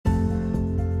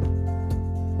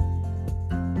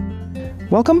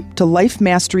Welcome to Life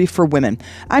Mastery for Women.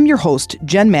 I'm your host,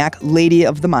 Jen Mack, Lady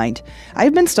of the Mind.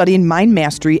 I've been studying mind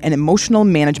mastery and emotional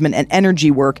management and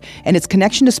energy work and its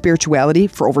connection to spirituality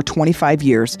for over 25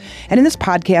 years. And in this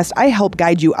podcast, I help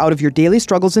guide you out of your daily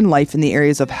struggles in life in the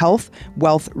areas of health,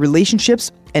 wealth,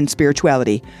 relationships, and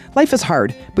spirituality. Life is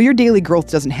hard, but your daily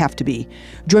growth doesn't have to be.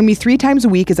 Join me 3 times a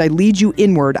week as I lead you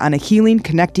inward on a healing,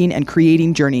 connecting, and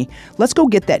creating journey. Let's go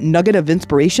get that nugget of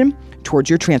inspiration towards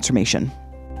your transformation.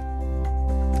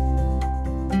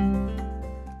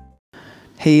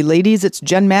 Hey ladies, it's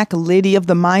Jen Mack, Lady of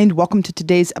the Mind. Welcome to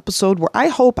today's episode where I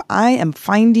hope I am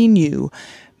finding you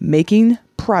making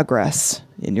progress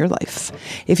in your life.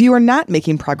 If you are not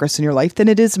making progress in your life, then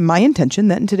it is my intention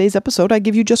that in today's episode, I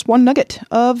give you just one nugget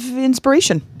of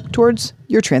inspiration towards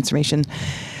your transformation.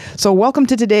 So welcome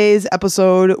to today's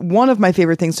episode. One of my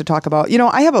favorite things to talk about.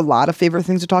 I have a lot of favorite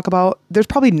things to talk about. There's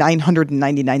probably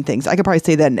 999 things. I could probably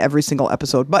say that in every single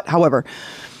episode. But however,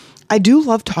 I do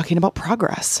love talking about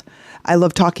progress. I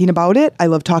love talking about it. I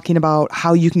love talking about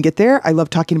how you can get there. I love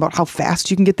talking about how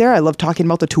fast you can get there. I love talking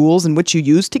about the tools in which you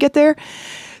use to get there.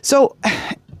 So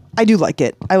I do like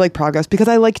it. I like progress because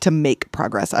I like to make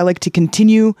progress. I like to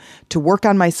continue to work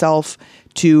on myself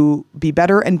to be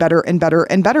better and better and better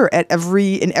and better in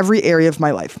every area of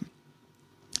my life.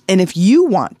 And if you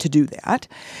want to do that,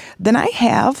 then I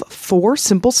have 4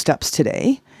 simple steps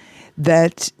today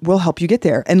that will help you get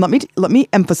there. And let me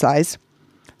emphasize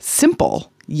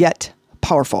simple yet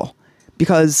powerful,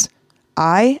 because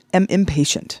I am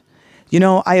impatient.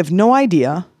 I have no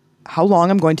idea how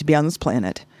long I'm going to be on this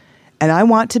planet, and I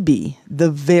want to be the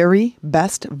very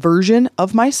best version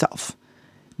of myself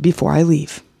before I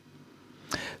leave.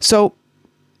 So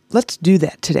let's do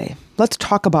that today. Let's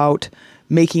talk about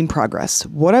making progress.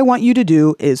 What I want you to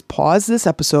do is pause this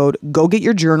episode, go get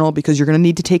your journal because you're going to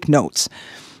need to take notes.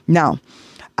 Now,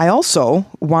 I also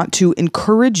want to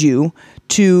encourage you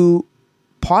to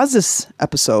pause this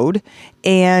episode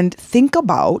and think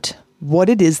about what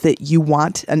it is that you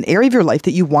want, an area of your life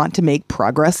that you want to make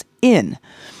progress in.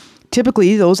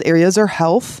 Typically, those areas are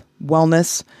health,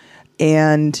 wellness,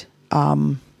 and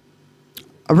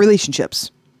relationships.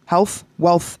 Health,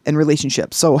 wealth, and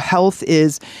relationships. So health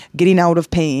is getting out of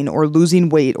pain or losing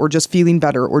weight or just feeling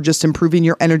better or just improving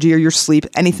your energy or your sleep,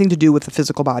 anything to do with the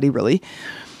physical body, really,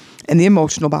 and the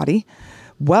emotional body.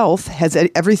 Wealth has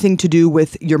everything to do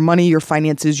with your money, your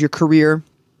finances, your career,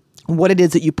 what it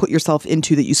is that you put yourself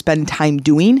into that you spend time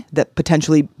doing that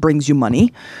potentially brings you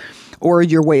money, or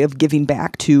your way of giving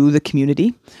back to the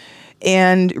community.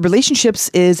 And relationships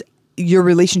is your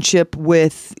relationship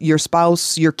with your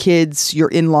spouse, your kids, your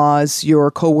in-laws, your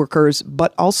coworkers,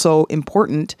 but also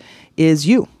important is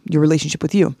your relationship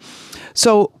with you.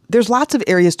 So there's lots of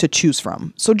areas to choose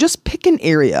from. So just pick an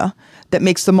area that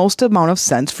makes the most amount of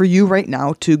sense for you right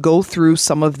now to go through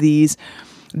some of these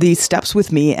steps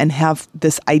with me and have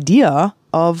this idea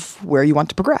of where you want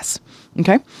to progress.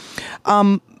 Okay.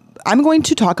 I'm going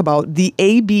to talk about the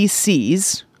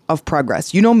ABCs of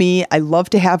progress. You know me, I love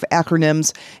to have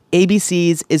acronyms.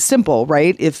 ABCs is simple,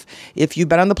 right? If you've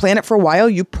been on the planet for a while,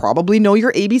 you probably know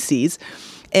your ABCs.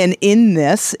 And in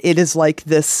this, it is like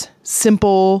this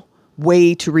simple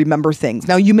way to remember things.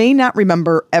 Now, you may not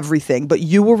remember everything, but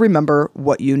you will remember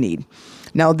what you need.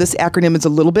 Now, this acronym is a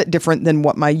little bit different than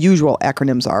what my usual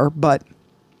acronyms are, but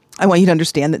I want you to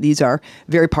understand that these are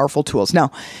very powerful tools.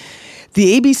 Now,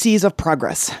 the ABCs of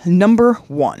progress. Number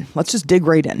 1, let's just dig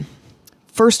right in.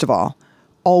 First of all,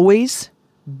 always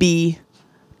be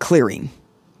clearing.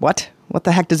 What? What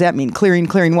the heck does that mean?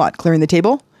 Clearing what? Clearing the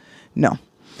table? No.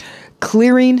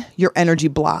 Clearing your energy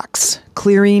blocks,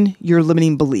 clearing your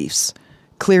limiting beliefs,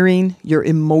 clearing your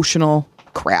emotional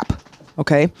crap,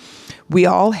 okay? We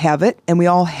all have it, and we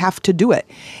all have to do it.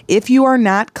 If you are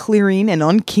not clearing and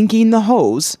unkinking the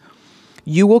hose,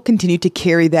 you will continue to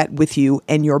carry that with you,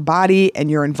 and your body and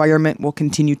your environment will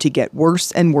continue to get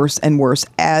worse and worse and worse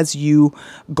as you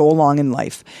go along in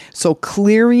life. So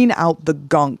clearing out the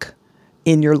gunk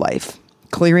in your life,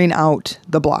 clearing out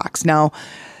the blocks. Now,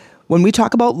 when we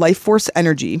talk about life force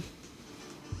energy,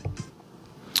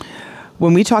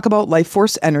 we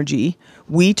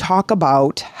talk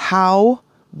about how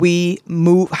we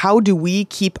move, how do we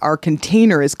keep our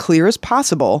container as clear as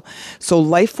possible so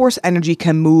life force energy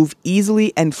can move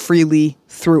easily and freely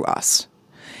through us.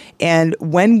 And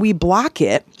when we block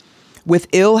it with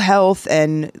ill health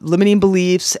and limiting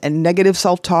beliefs and negative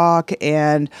self-talk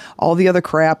and all the other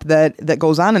crap that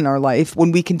goes on in our life,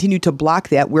 when we continue to block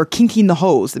that, we're kinking the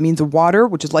hose. That means the water,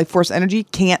 which is life force energy,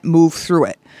 can't move through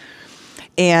it.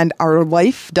 And our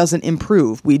life doesn't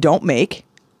improve. We don't make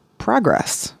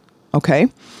progress. Okay?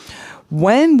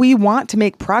 When we want to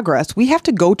make progress, we have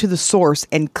to go to the source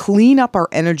and clean up our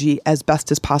energy as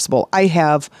best as possible. I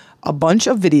have a bunch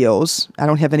of videos. I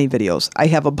don't have any videos. I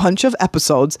have a bunch of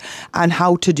episodes on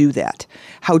how to do that,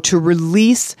 how to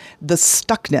release the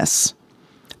stuckness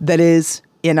that is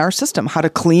in our system, how to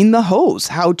clean the hose,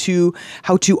 how to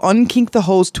unkink the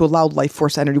hose to allow life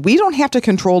force energy. We don't have to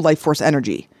control life force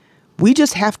energy. We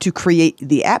just have to create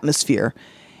the atmosphere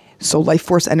so life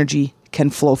force energy can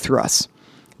flow through us.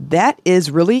 That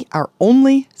is really our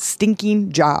only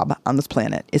stinking job on this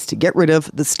planet, is to get rid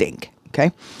of the stink.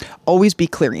 Okay. Always be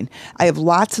clearing. I have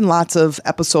lots and lots of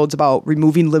episodes about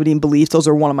removing limiting beliefs. Those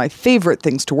are one of my favorite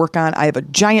things to work on. I have a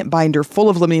giant binder full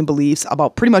of limiting beliefs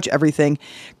about pretty much everything.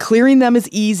 Clearing them is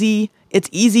easy. It's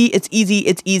easy. It's easy.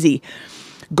 It's easy.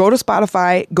 Go to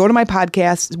Spotify, go to my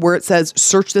podcast where it says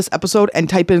search this episode and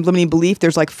type in limiting belief.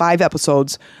 There's like 5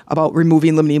 episodes about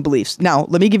removing limiting beliefs. Now,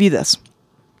 let me give you this.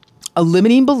 A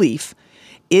limiting belief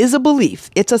is a belief.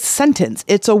 It's a sentence.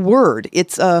 It's a word.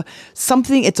 It's a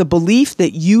something. It's a belief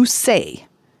that you say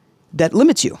that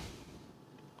limits you.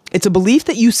 It's a belief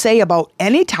that you say about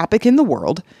any topic in the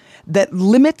world that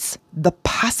limits the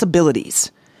possibilities,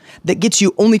 that gets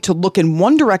you only to look in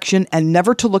one direction and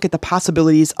never to look at the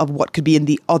possibilities of what could be in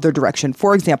the other direction.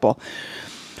 For example,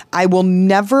 I will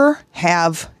never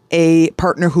have a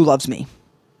partner who loves me.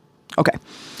 Okay.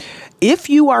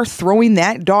 If you are throwing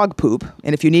that dog poop,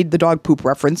 and if you need the dog poop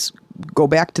reference, go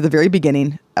back to the very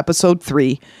beginning, episode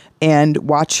 3, and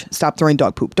watch Stop Throwing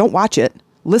Dog Poop. Don't watch it.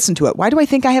 Listen to it. Why do I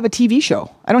think I have a TV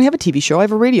show? I don't have a TV show. I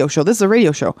have a radio show. This is a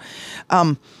radio show.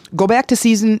 Go back to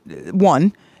season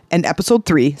 1 and episode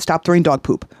 3, Stop Throwing Dog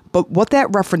Poop. But what that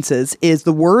references is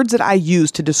the words that I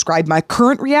use to describe my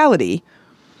current reality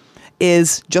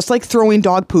is just like throwing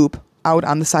dog poop out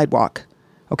on the sidewalk.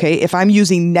 Okay, if I'm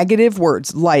using negative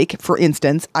words, like, for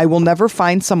instance, I will never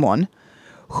find someone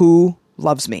who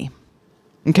loves me.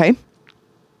 Okay?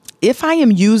 If I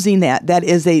am using that, that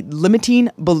is a limiting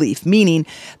belief, meaning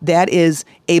that is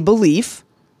a belief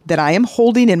that I am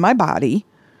holding in my body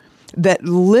that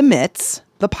limits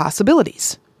the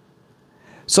possibilities.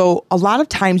 So a lot of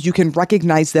times you can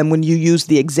recognize them when you use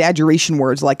the exaggeration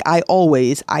words like I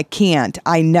always, I can't,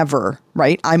 I never,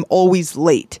 right? I'm always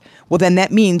late. Well, then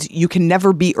that means you can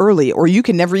never be early or you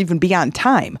can never even be on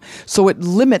time. So it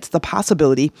limits the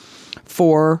possibility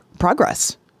for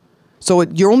progress. So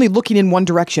you're only looking in one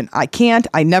direction. I can't,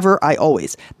 I never, I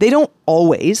always. They don't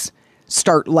always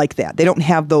start like that. They don't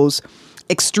have those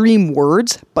extreme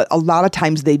words, but a lot of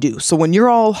times they do. So when you're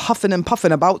all huffing and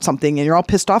puffing about something and you're all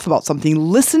pissed off about something,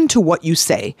 listen to what you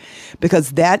say,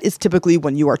 because that is typically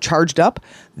when you are charged up.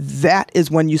 That is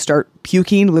when you start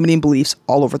puking limiting beliefs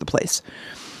all over the place.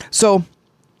 So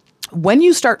when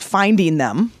you start finding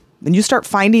them, when you start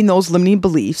finding those limiting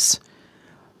beliefs,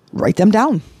 write them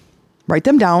down. Write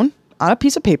them down on a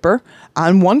piece of paper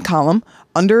on one column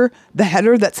under the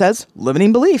header that says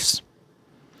limiting beliefs.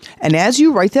 And as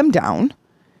you write them down,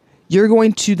 you're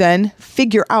going to then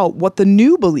figure out what the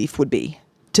new belief would be,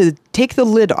 to take the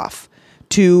lid off,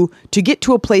 to get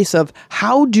to a place of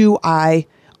how do I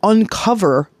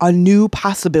uncover a new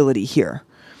possibility here?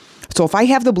 So if I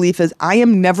have the belief is I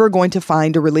am never going to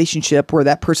find a relationship where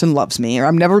that person loves me, or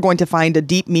I'm never going to find a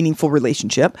deep, meaningful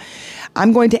relationship,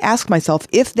 I'm going to ask myself,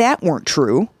 if that weren't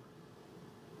true,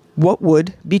 what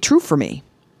would be true for me?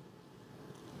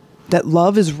 That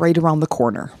love is right around the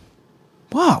corner.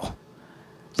 Wow.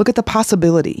 Look at the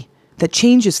possibility. That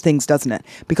changes things, doesn't it?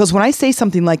 Because when I say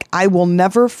something like, I will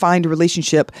never find a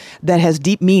relationship that has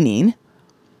deep meaning,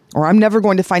 or I'm never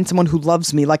going to find someone who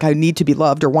loves me like I need to be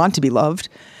loved or want to be loved,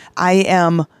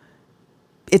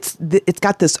 it's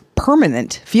got this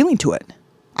permanent feeling to it.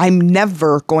 I'm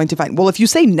never going to find, well, if you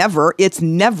say never, it's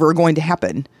never going to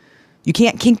happen. You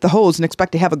can't kink the hose and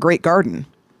expect to have a great garden.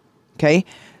 Okay?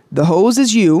 The hose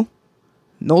is you.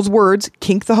 Those words,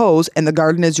 kink the hose, and the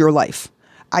garden is your life.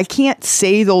 I can't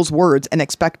say those words and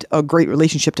expect a great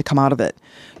relationship to come out of it.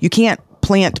 You can't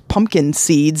plant pumpkin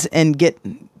seeds and get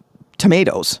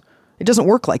tomatoes. It doesn't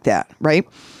work like that, right?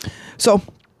 So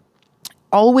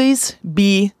always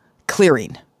be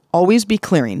clearing. Always be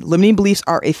clearing. Limiting beliefs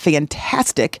are a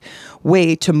fantastic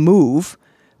way to move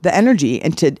the energy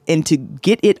and to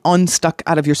get it unstuck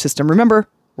out of your system. Remember,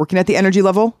 working at the energy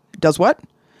level does what?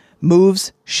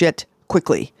 Moves shit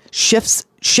quickly. Shifts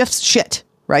shit,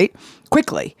 right?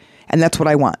 Quickly. And that's what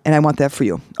I want. And I want that for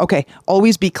you. Okay.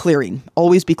 Always be clearing.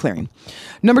 Always be clearing.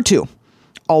 Number 2,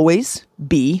 always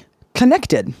be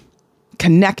connected.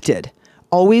 Connected.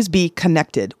 Always be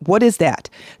connected. What is that?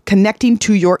 Connecting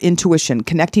to your intuition,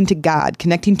 connecting to God,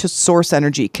 connecting to source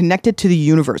energy, connected to the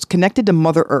universe, connected to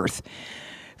Mother Earth.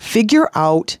 Figure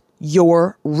out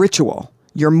your ritual,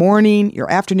 your morning, your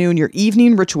afternoon, your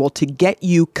evening ritual to get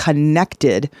you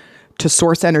connected to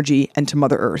source energy and to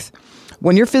Mother Earth.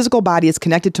 When your physical body is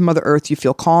connected to Mother Earth, you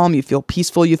feel calm, you feel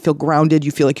peaceful, you feel grounded,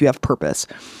 you feel like you have purpose.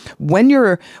 When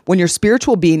your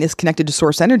spiritual being is connected to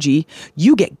source energy,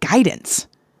 you get guidance.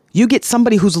 You get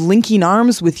somebody who's linking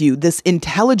arms with you, this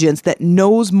intelligence that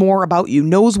knows more about you,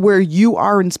 knows where you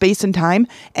are in space and time,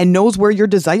 and knows where your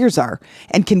desires are,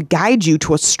 and can guide you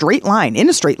to a straight line,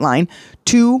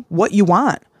 to what you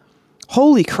want.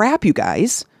 Holy crap, you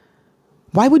guys.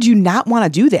 Why would you not want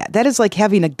to do that? That is like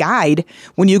having a guide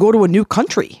when you go to a new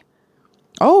country.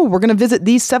 Oh, we're going to visit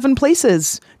these 7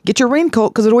 places. Get your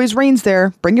raincoat because it always rains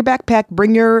there. Bring your backpack,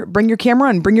 bring your camera,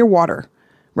 and bring your water,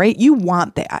 right? You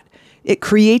want that. It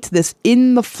creates this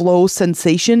in the flow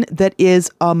sensation that is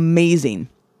amazing.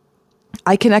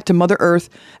 I connect to Mother Earth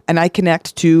and I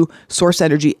connect to source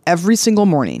energy every single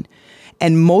morning.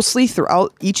 And mostly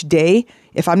throughout each day,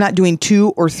 if I'm not doing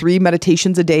 2 or 3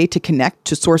 meditations a day to connect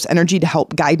to source energy to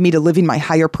help guide me to living my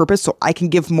higher purpose so I can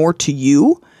give more to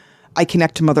you, I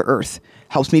connect to Mother Earth.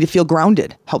 Helps me to feel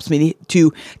grounded, helps me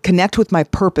to connect with my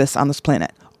purpose on this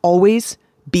planet. Always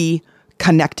be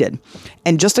connected.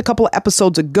 And just a couple of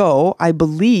episodes ago, I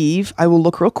believe, I will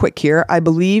look real quick here, I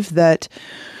believe that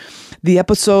the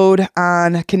episode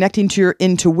on connecting to your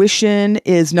intuition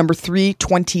is number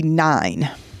 329.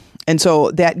 And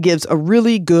so that gives a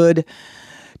really good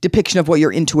depiction of what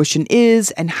your intuition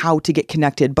is and how to get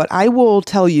connected. But I will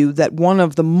tell you that one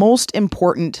of the most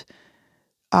important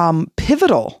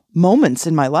pivotal moments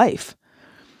in my life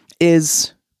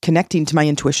is connecting to my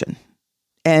intuition.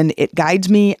 And it guides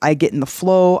me. I get in the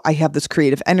flow. I have this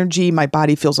creative energy. My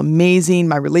body feels amazing.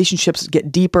 My relationships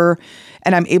get deeper.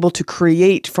 And I'm able to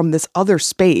create from this other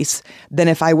space than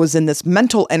if I was in this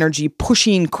mental energy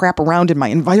pushing crap around in my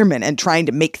environment and trying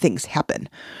to make things happen.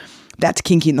 That's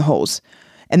kinking the hose.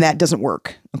 And that doesn't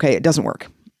work. Okay, it doesn't work.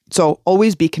 So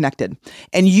always be connected.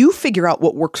 And you figure out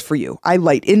what works for you. I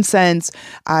light incense.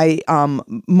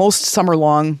 Most summer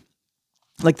long,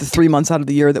 like the 3 months out of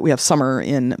the year that we have summer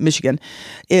in Michigan,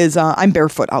 is I'm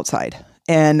barefoot outside.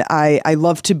 And I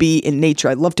love to be in nature.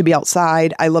 I love to be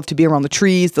outside. I love to be around the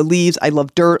trees, the leaves. I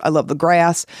love dirt. I love the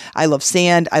grass. I love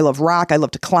sand. I love rock. I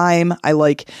love to climb.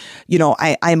 I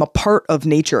am a part of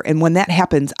nature. And when that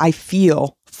happens, I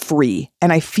feel free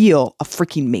and I feel a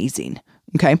freaking amazing.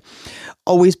 Okay.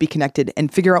 Always be connected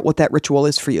and figure out what that ritual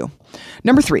is for you.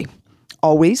 Number 3,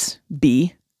 always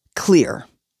be clear.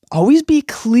 Always be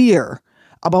clear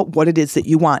about what it is that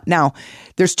you want. Now,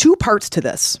 there's 2 parts to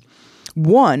this.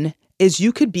 One is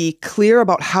you could be clear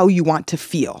about how you want to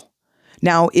feel.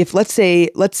 Now, if let's say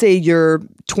you're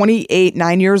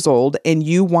 9 years old and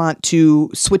you want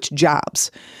to switch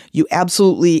jobs. You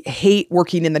absolutely hate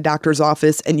working in the doctor's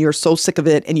office and you're so sick of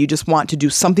it and you just want to do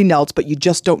something else, but you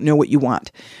just don't know what you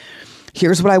want.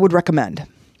 Here's what I would recommend.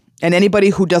 And anybody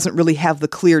who doesn't really have the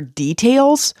clear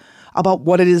details about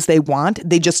what it is they want,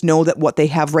 they just know that what they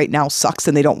have right now sucks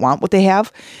and they don't want what they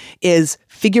have, is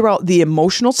figure out the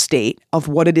emotional state of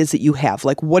what it is that you have.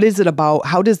 Like, what is it about?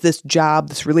 How does this job,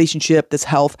 this relationship, this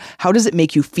health, how does it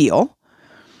make you feel?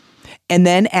 And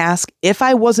then ask, if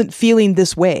I wasn't feeling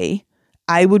this way,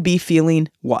 I would be feeling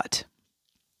what?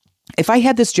 If I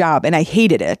had this job and I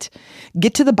hated it,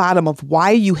 get to the bottom of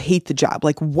why you hate the job.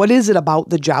 Like, what is it about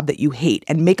the job that you hate?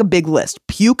 And make a big list.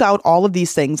 Puke out all of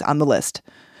these things on the list.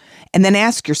 And then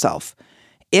ask yourself,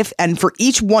 and for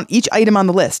each item on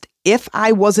the list, if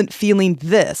I wasn't feeling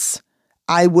this,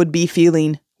 I would be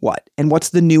feeling what? And what's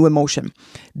the new emotion?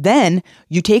 Then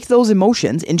you take those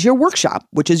emotions into your workshop,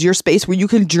 which is your space where you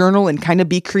can journal and kind of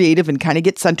be creative and kind of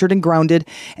get centered and grounded,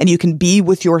 and you can be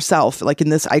with yourself. Like in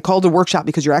this, I call it a workshop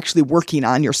because you're actually working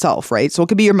on yourself, right? So it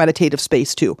could be your meditative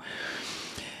space too.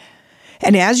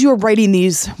 And as you're writing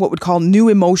these, what we'd call new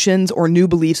emotions or new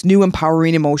beliefs, new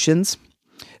empowering emotions,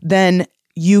 then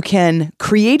you can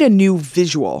create a new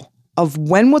visual of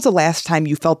when was the last time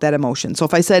you felt that emotion. So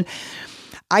if I said,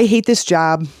 I hate this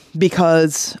job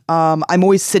because I'm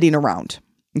always sitting around,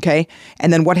 okay?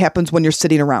 And then what happens when you're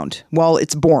sitting around? Well,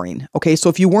 it's boring, okay? So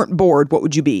if you weren't bored, what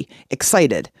would you be?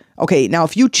 Excited. Okay, now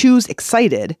if you choose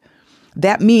excited,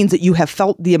 that means that you have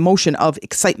felt the emotion of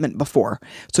excitement before.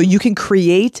 So you can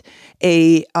create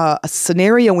a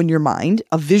scenario in your mind,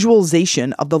 a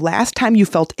visualization of the last time you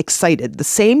felt excited, the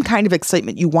same kind of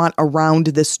excitement you want around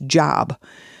this job.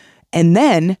 And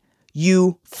then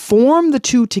you form the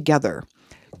two together.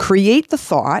 Create the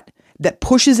thought that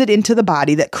pushes it into the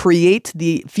body, that creates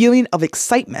the feeling of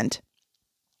excitement.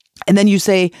 And then you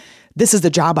say, this is the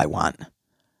job I want.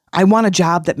 I want a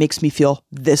job that makes me feel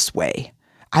this way.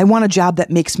 I want a job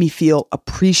that makes me feel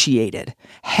appreciated,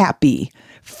 happy,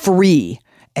 free,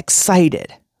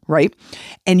 excited, right?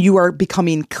 And you are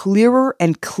becoming clearer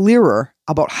and clearer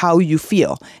about how you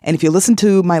feel. And if you listen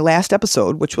to my last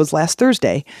episode, which was last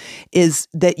Thursday, is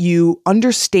that you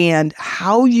understand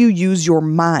how you use your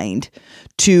mind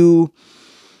to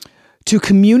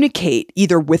communicate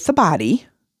either with the body,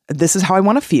 this is how I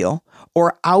want to feel,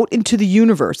 or out into the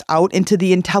universe, out into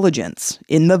the intelligence,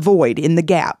 in the void, in the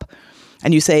gap.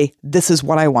 And you say, this is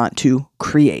what I want to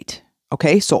create.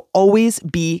 Okay, so always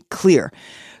be clear.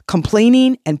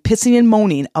 Complaining and pissing and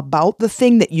moaning about the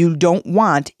thing that you don't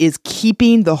want is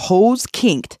keeping the hose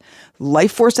kinked.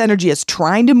 Life force energy is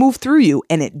trying to move through you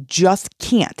and it just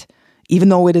can't, even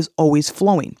though it is always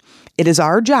flowing. It is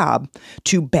our job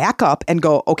to back up and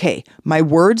go, okay, my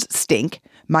words stink,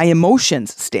 my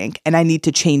emotions stink, and I need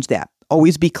to change that.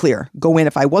 Always be clear. Go in.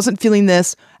 If I wasn't feeling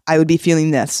this, I would be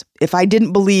feeling this. If I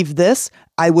didn't believe this,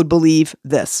 I would believe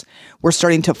this. We're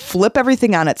starting to flip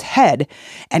everything on its head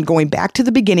and going back to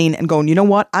the beginning and going, you know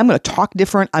what? I'm going to talk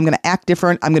different. I'm going to act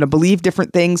different. I'm going to believe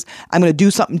different things. I'm going to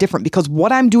do something different because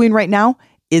what I'm doing right now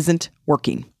isn't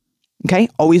working. Okay?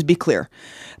 Always be clear.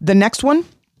 The next one,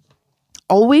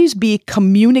 always be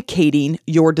communicating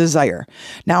your desire.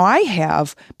 Now, I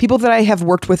have people that I have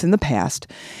worked with in the past,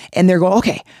 and they're going,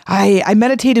 okay, I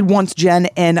meditated once, Jen,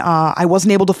 and I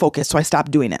wasn't able to focus, so I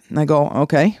stopped doing it. And I go,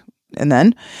 okay. And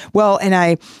then, well, and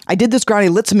I did this ground, I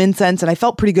lit some incense, and I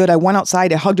felt pretty good. I went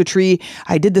outside, I hugged a tree,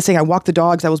 I did this thing, I walked the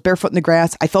dogs, I was barefoot in the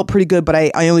grass. I felt pretty good, but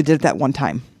I only did it that one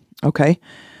time. Okay.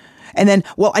 And then,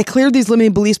 well, I cleared these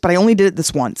limiting beliefs, but I only did it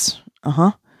this once.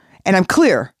 And I'm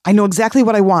clear. I know exactly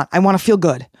what I want. I want to feel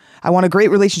good. I want a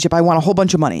great relationship. I want a whole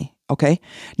bunch of money. Okay.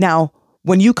 Now,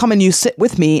 when you come and you sit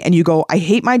with me and you go, I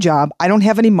hate my job. I don't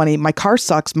have any money. My car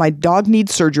sucks. My dog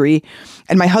needs surgery.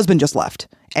 And my husband just left.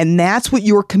 And that's what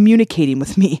you're communicating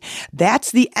with me.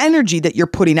 That's the energy that you're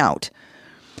putting out.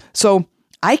 So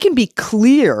I can be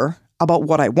clear about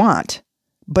what I want,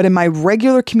 but in my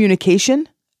regular communication,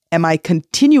 am I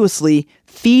continuously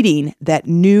feeding that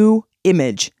new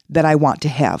image that I want to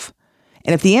have?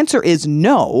 And if the answer is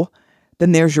no,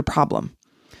 then there's your problem.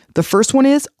 The first one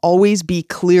is always be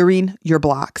clearing your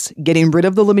blocks, getting rid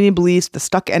of the limiting beliefs, the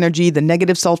stuck energy, the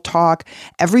negative self-talk,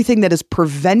 everything that is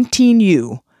preventing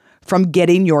you from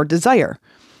getting your desire.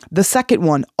 The second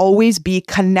one, always be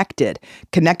connected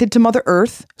to Mother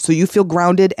Earth so you feel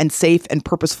grounded and safe and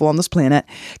purposeful on this planet,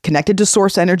 connected to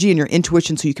source energy and your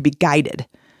intuition so you can be guided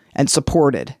and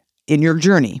supported in your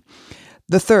journey.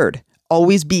 The third,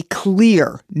 always be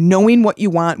clear, knowing what you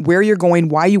want, where you're going,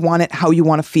 why you want it, how you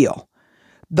want to feel.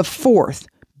 The fourth,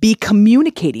 be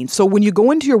communicating. So when you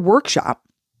go into your workshop,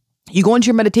 you go into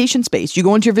your meditation space, you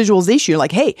go into your visualization, you're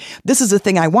like, hey, this is the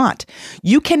thing I want.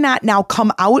 You cannot now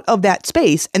come out of that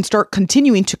space and start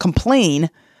continuing to complain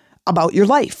about your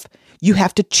life. You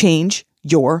have to change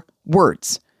your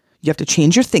words. You have to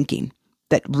change your thinking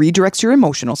that redirects your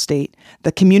emotional state,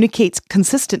 that communicates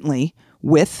consistently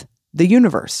with the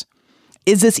universe.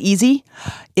 Is this easy?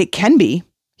 It can be.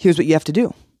 Here's what you have to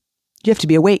do. You have to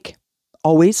be awake.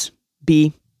 Always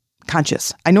be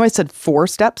conscious. I know I said 4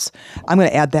 steps. I'm going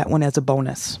to add that one as a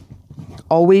bonus.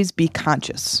 Always be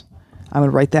conscious. I'm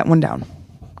going to write that one down.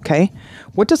 Okay?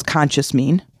 What does conscious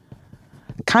mean?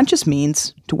 Conscious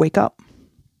means to wake up.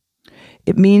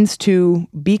 It means to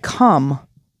become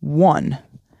one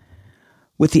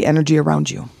with the energy around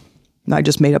you. Now, I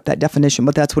just made up that definition,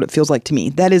 but that's what it feels like to me.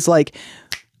 That is like,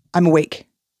 I'm awake.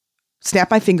 Snap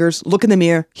my fingers, look in the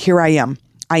mirror. Here I am.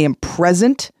 I am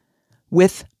present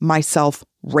with myself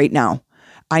right now.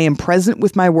 I am present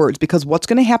with my words because what's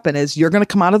going to happen is you're going to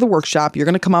come out of the workshop. You're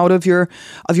going to come out of your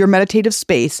meditative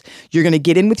space. You're going to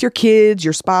get in with your kids,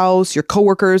 your spouse, your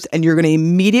coworkers, and you're going to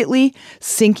immediately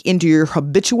sink into your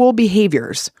habitual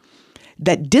behaviors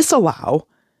that disallow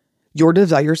your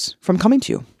desires from coming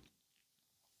to you.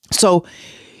 So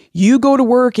you go to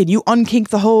work and you unkink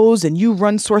the hose and you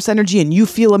run source energy and you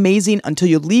feel amazing until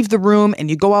you leave the room and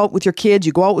you go out with your kids,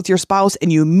 you go out with your spouse,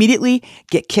 and you immediately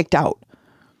get kicked out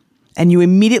and you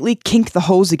immediately kink the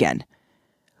hose again.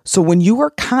 So when you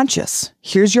are conscious,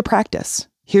 here's your practice.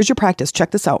 Here's your practice.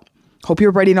 Check this out. Hope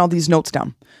you're writing all these notes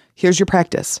down. Here's your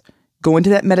practice. Go into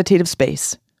that meditative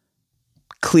space.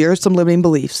 Clear some limiting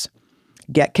beliefs.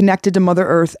 Get connected to Mother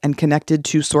Earth and connected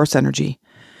to source energy.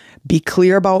 Be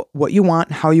clear about what you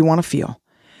want, how you want to feel.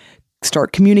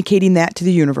 Start communicating that to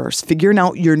the universe, figuring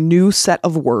out your new set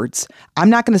of words.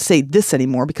 I'm not going to say this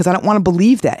anymore because I don't want to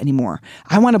believe that anymore.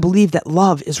 I want to believe that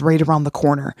love is right around the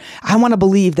corner. I want to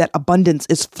believe that abundance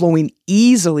is flowing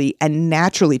easily and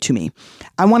naturally to me.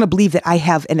 I want to believe that I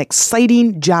have an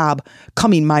exciting job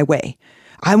coming my way.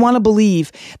 I want to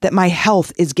believe that my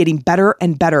health is getting better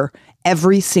and better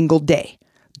every single day.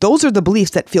 Those are the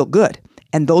beliefs that feel good.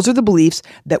 And those are the beliefs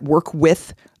that work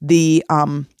with the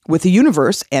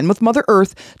universe and with Mother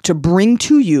Earth to bring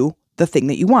to you the thing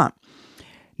that you want.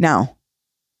 Now,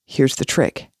 here's the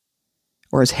trick.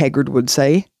 Or as Haggard would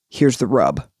say, here's the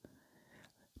rub.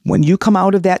 When you come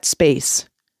out of that space,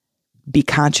 be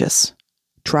conscious.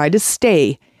 Try to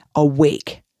stay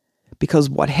awake. Because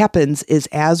what happens is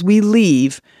as we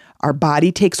leave, our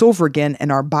body takes over again,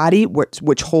 and our body,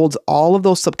 which holds all of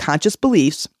those subconscious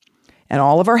beliefs and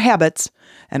all of our habits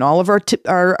and all of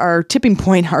our tipping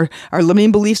point, our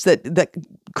limiting beliefs that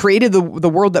created the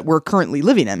world that we're currently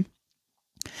living in,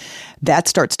 that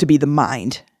starts to be the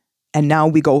mind. And now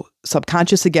we go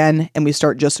subconscious again, and we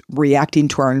start just reacting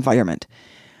to our environment.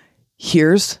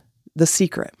 Here's the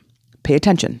secret. Pay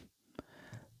attention.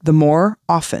 The more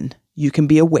often you can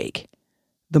be awake,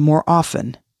 the more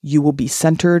often you will be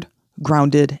centered,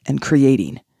 grounded, and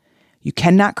creating. You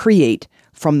cannot create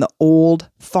from the old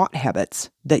thought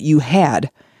habits that you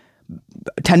had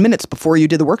 10 minutes before you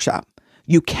did the workshop.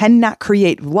 You cannot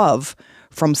create love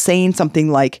from saying something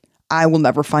like, I will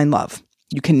never find love.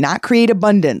 You cannot create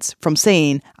abundance from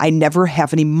saying, I never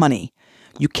have any money.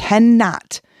 You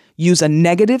cannot use a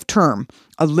negative term,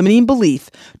 a limiting belief,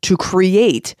 to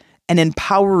create an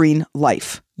empowering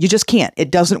life. You just can't.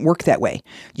 It doesn't work that way.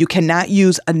 You cannot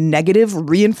use a negative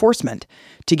reinforcement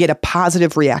to get a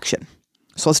positive reaction.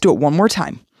 So let's do it one more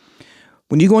time.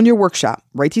 When you go in your workshop,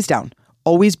 write these down.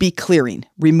 Always be clearing,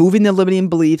 removing the limiting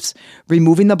beliefs,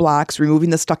 removing the blocks, removing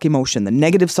the stuck emotion, the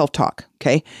negative self-talk,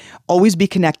 okay? Always be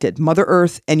connected, Mother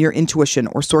Earth and your intuition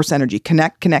or source energy.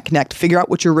 Connect. Figure out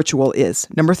what your ritual is.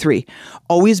 Number 3,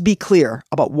 always be clear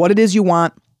about what it is you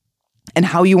want and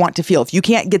how you want to feel. If you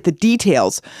can't get the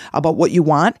details about what you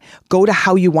want, go to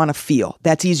how you want to feel.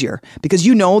 That's easier because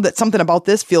you know that something about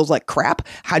this feels like crap.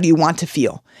 How do you want to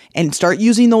feel? And start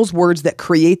using those words that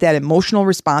create that emotional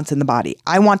response in the body.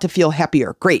 I want to feel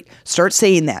happier. Great. Start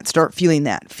saying that. Start feeling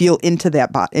that. Feel into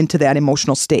that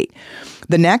emotional state.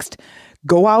 The next,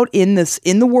 go out in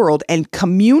the world and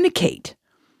communicate.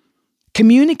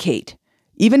 Communicate.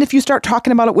 Even if you start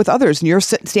talking about it with others and you're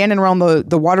standing around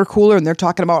the water cooler and they're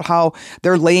talking about how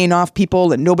they're laying off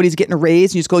people and nobody's getting a raise,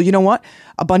 and you just go, you know what?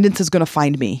 Abundance is going to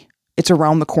find me. It's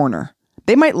around the corner.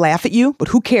 They might laugh at you, but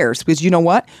who cares? Because you know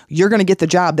what? You're going to get the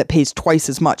job that pays twice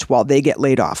as much while they get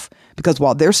laid off. Because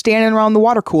while they're standing around the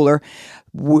water cooler,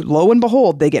 lo and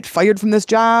behold, they get fired from this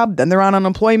job. Then they're on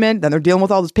unemployment. Then they're dealing with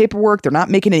all this paperwork. They're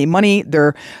not making any money.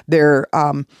 They're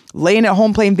laying at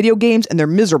home playing video games, and they're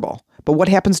miserable. But what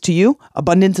happens to you?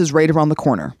 Abundance is right around the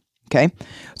corner. Okay.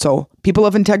 So people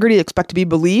of integrity expect to be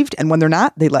believed. And when they're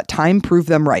not, they let time prove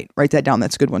them right. Write that down.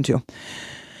 That's a good one too.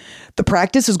 The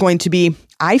practice is going to be,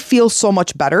 I feel so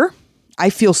much better. I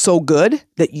feel so good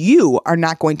that you are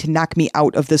not going to knock me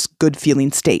out of this good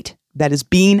feeling state. That is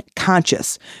being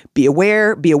conscious. Be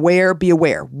aware, be aware, be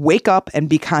aware. Wake up and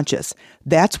be conscious.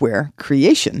 That's where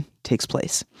creation takes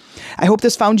place. I hope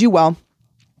this found you well.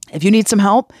 If you need some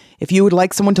help, if you would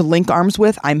like someone to link arms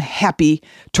with, I'm happy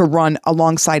to run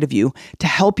alongside of you to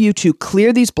help you to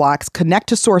clear these blocks, connect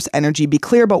to source energy, be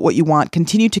clear about what you want,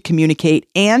 continue to communicate,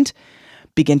 and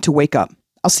begin to wake up.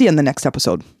 I'll see you in the next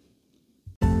episode.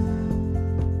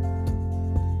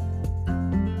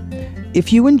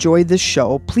 If you enjoyed this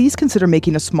show, please consider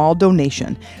making a small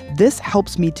donation. This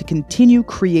helps me to continue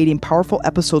creating powerful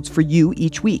episodes for you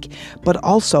each week, but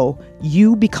also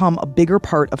you become a bigger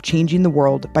part of changing the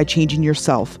world by changing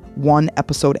yourself one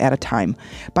episode at a time.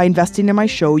 By investing in my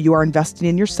show, you are investing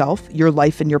in yourself, your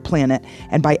life, and your planet.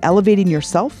 And by elevating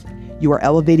yourself, you are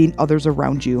elevating others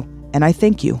around you. And I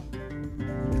thank you.